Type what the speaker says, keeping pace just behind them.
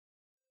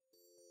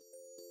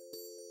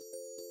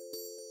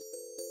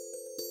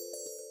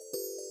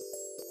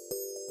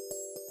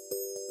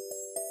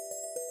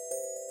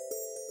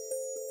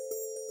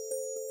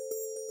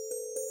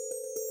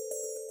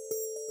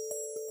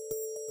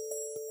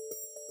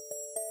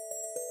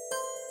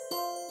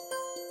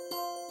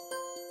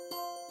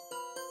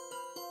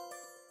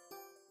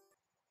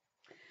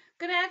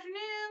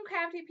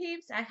crafty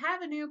peeps, I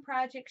have a new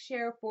project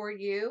share for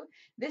you.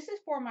 This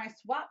is for my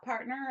swap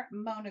partner,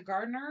 Mona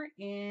Gardner,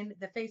 in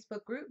the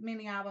Facebook group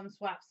Mini Album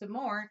Swap Some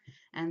More.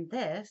 And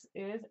this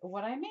is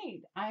what I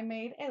made. I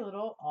made a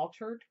little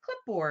altered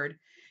clipboard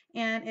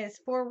and it's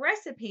for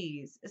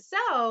recipes.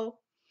 So,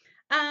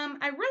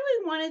 I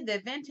really wanted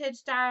the vintage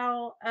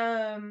style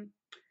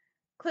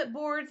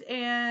clipboards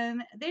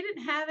and they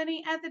didn't have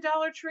any at the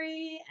Dollar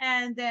Tree.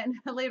 And then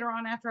later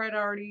on, after I'd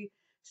already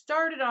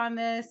started on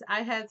this,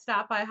 I had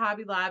stopped by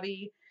Hobby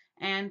Lobby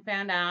and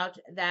found out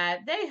that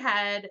they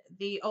had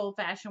the old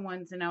fashioned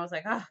ones. And I was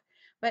like, oh.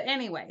 But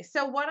anyway,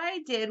 so what I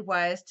did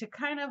was to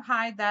kind of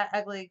hide that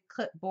ugly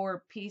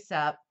clipboard piece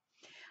up,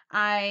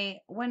 I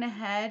went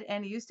ahead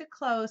and used a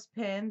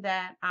clothespin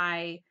that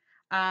I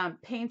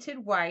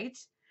painted white.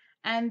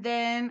 And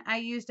then I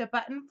used a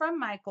button from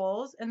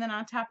Michael's. And then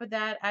on top of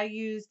that, I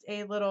used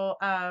a little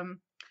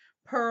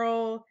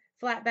pearl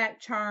flat back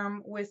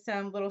charm with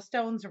some little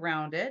stones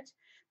around it.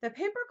 The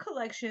paper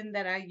collection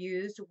that I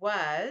used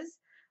was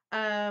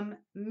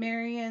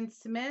Marion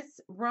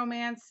Smith's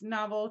romance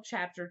novel,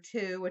 Chapter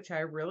 2, which I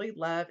really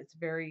love. It's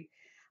very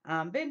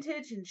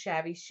vintage and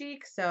shabby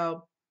chic.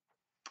 So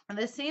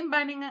the seam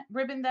binding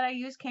ribbon that I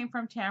used came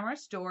from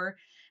Tamara's store.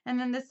 And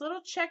then this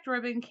little checked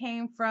ribbon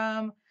came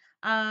from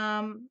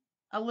um,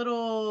 a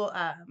little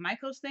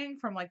Michael's thing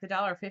from like the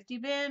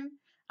 $1.50 bin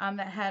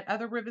that had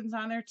other ribbons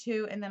on there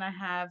too. And then I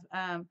have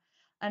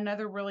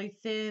another really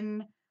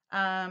thin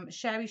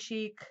shabby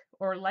chic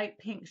or light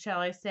pink, shall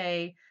I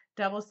say,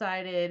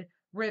 double-sided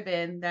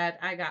ribbon that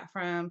I got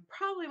from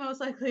probably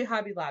most likely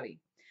Hobby Lobby.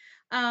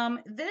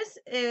 This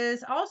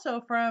is also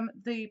from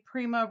the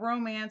Prima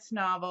romance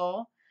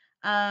novel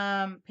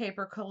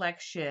paper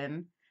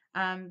collection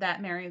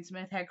that Marion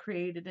Smith had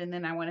created, and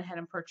then I went ahead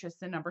and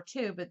purchased the number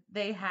 2. But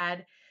they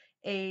had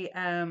a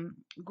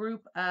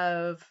group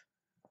of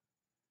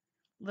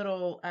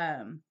little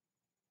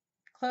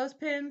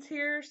clothespins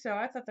here, so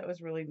I thought that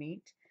was really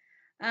neat.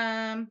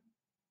 Um,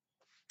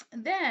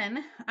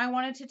 then I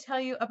wanted to tell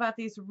you about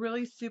these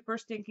really super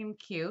stinking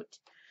cute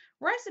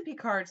recipe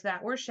cards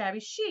that were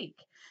shabby chic.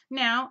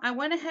 Now, I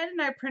went ahead and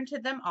I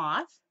printed them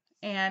off,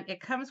 and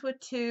it comes with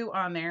 2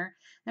 on there.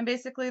 And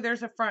basically,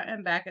 there's a front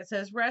and back. It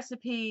says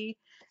recipe,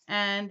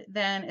 and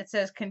then it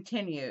says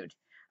continued.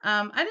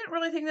 I didn't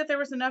really think that there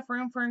was enough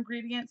room for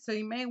ingredients, so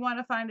you may want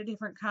to find a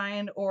different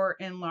kind or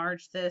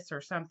enlarge this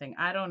or something.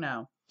 I don't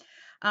know.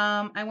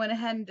 I went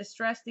ahead and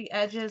distressed the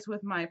edges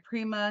with my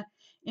Prima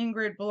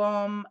Ingrid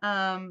Blom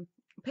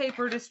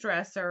paper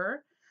distressor.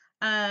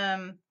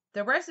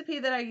 The recipe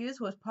that I used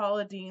was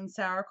Paula Deen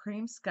sour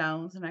cream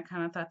scones, and I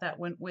kind of thought that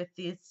went with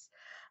this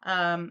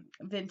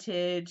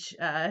vintage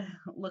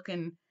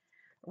looking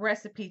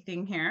recipe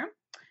thing here.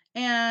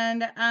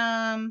 And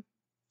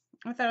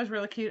I thought it was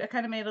really cute. I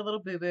kind of made a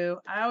little boo-boo.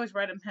 I always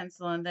write in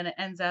pencil, and then it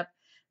ends up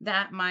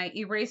that my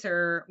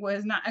eraser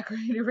was not a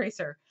great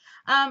eraser.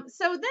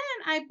 So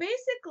then I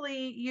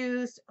basically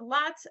used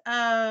lots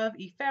of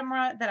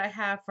ephemera that I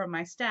have from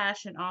my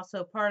stash, and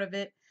also part of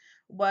it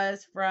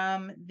was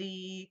from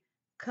the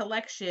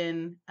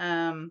collection.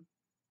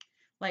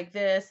 Like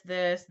this,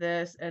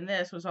 and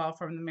this was all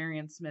from the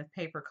Marion Smith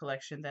paper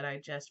collection that I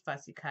just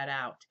fussy cut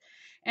out.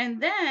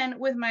 And then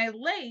with my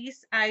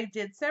lace, I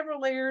did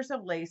several layers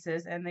of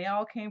laces, and they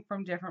all came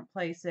from different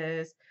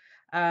places.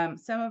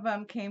 Some of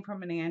them came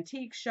from an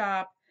antique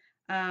shop.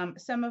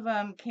 Some of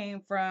them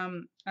came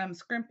from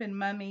Scrimp and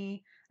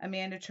Mummy,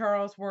 Amanda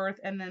Charlesworth,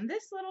 and then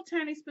this little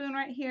tiny spoon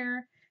right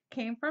here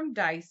came from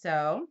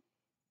Daiso.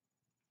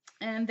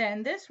 And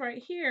then this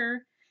right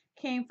here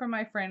came from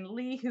my friend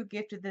Lee, who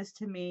gifted this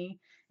to me.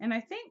 And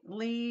I think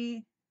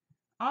Lee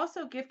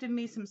also gifted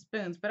me some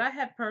spoons, but I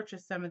had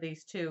purchased some of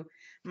these too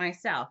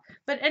myself.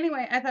 But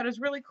anyway, I thought it was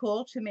really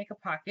cool to make a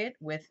pocket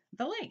with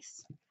the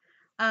lace.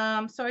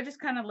 So I just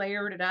kind of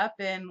layered it up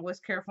and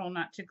was careful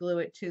not to glue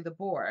it to the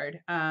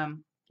board,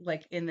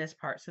 like in this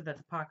part, so that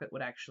the pocket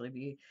would actually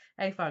be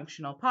a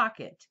functional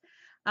pocket.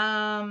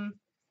 And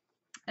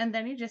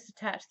then you just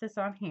attach this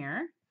on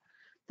here.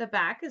 The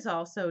back is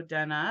also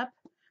done up.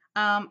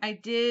 I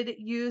did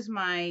use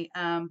my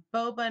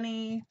Bow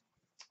Bunny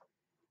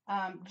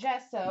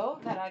gesso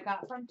that I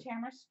got from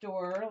Tamara's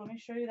store. Let me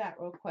show you that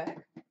real quick.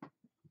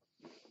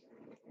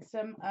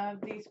 Some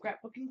of the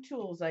scrapbooking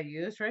tools I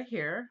used right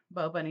here.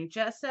 Bow Bunny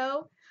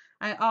gesso.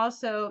 I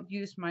also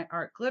used my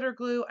art glitter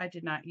glue. I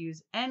did not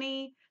use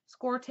any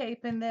score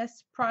tape in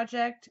this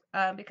project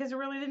because I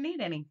really didn't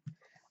need any.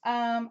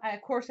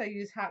 Of course, I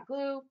used hot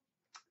glue.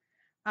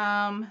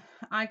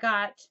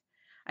 I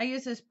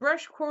used this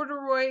brush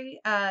corduroy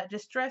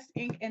distressed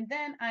ink, and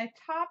then I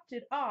topped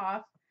it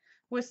off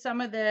with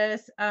some of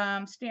this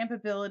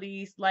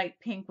Stampabilities light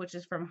pink, which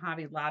is from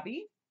Hobby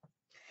Lobby.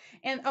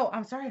 And oh,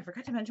 I'm sorry, I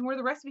forgot to mention where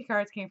the recipe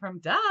cards came from.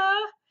 Duh!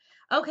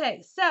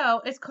 Okay,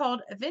 so it's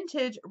called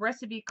Vintage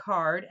Recipe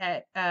Card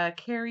at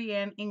Carrie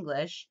Ann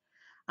English.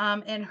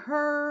 And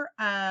her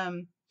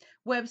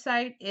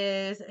website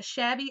is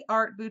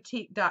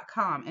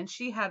shabbyartboutique.com, and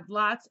she had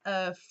lots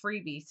of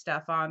freebie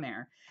stuff on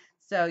there.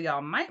 So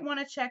y'all might want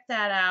to check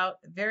that out.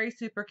 Very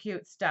super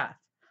cute stuff.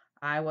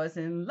 I was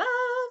in love.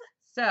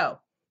 So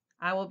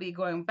I will be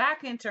going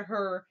back into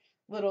her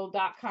little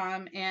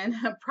 .com and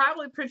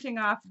probably printing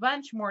off a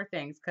bunch more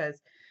things because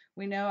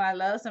we know I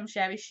love some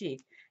Shabby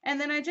Chic. And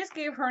then I just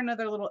gave her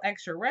another little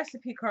extra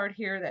recipe card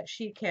here that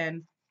she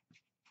can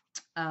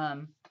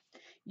um,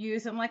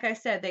 use. And like I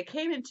said, they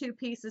came in two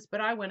pieces,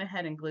 but I went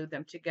ahead and glued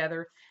them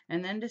together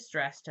and then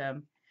distressed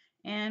them.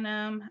 And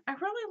I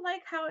really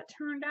like how it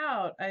turned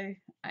out.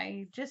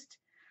 I just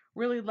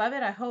really love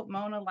it. I hope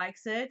Mona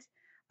likes it.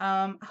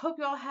 I hope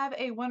you all have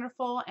a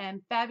wonderful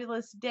and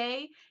fabulous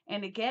day.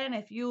 And again,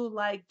 if you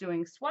like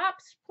doing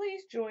swaps,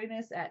 please join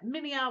us at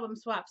Mini Album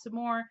Swap some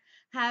more.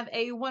 Have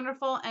a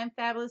wonderful and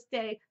fabulous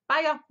day.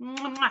 Bye,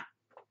 y'all.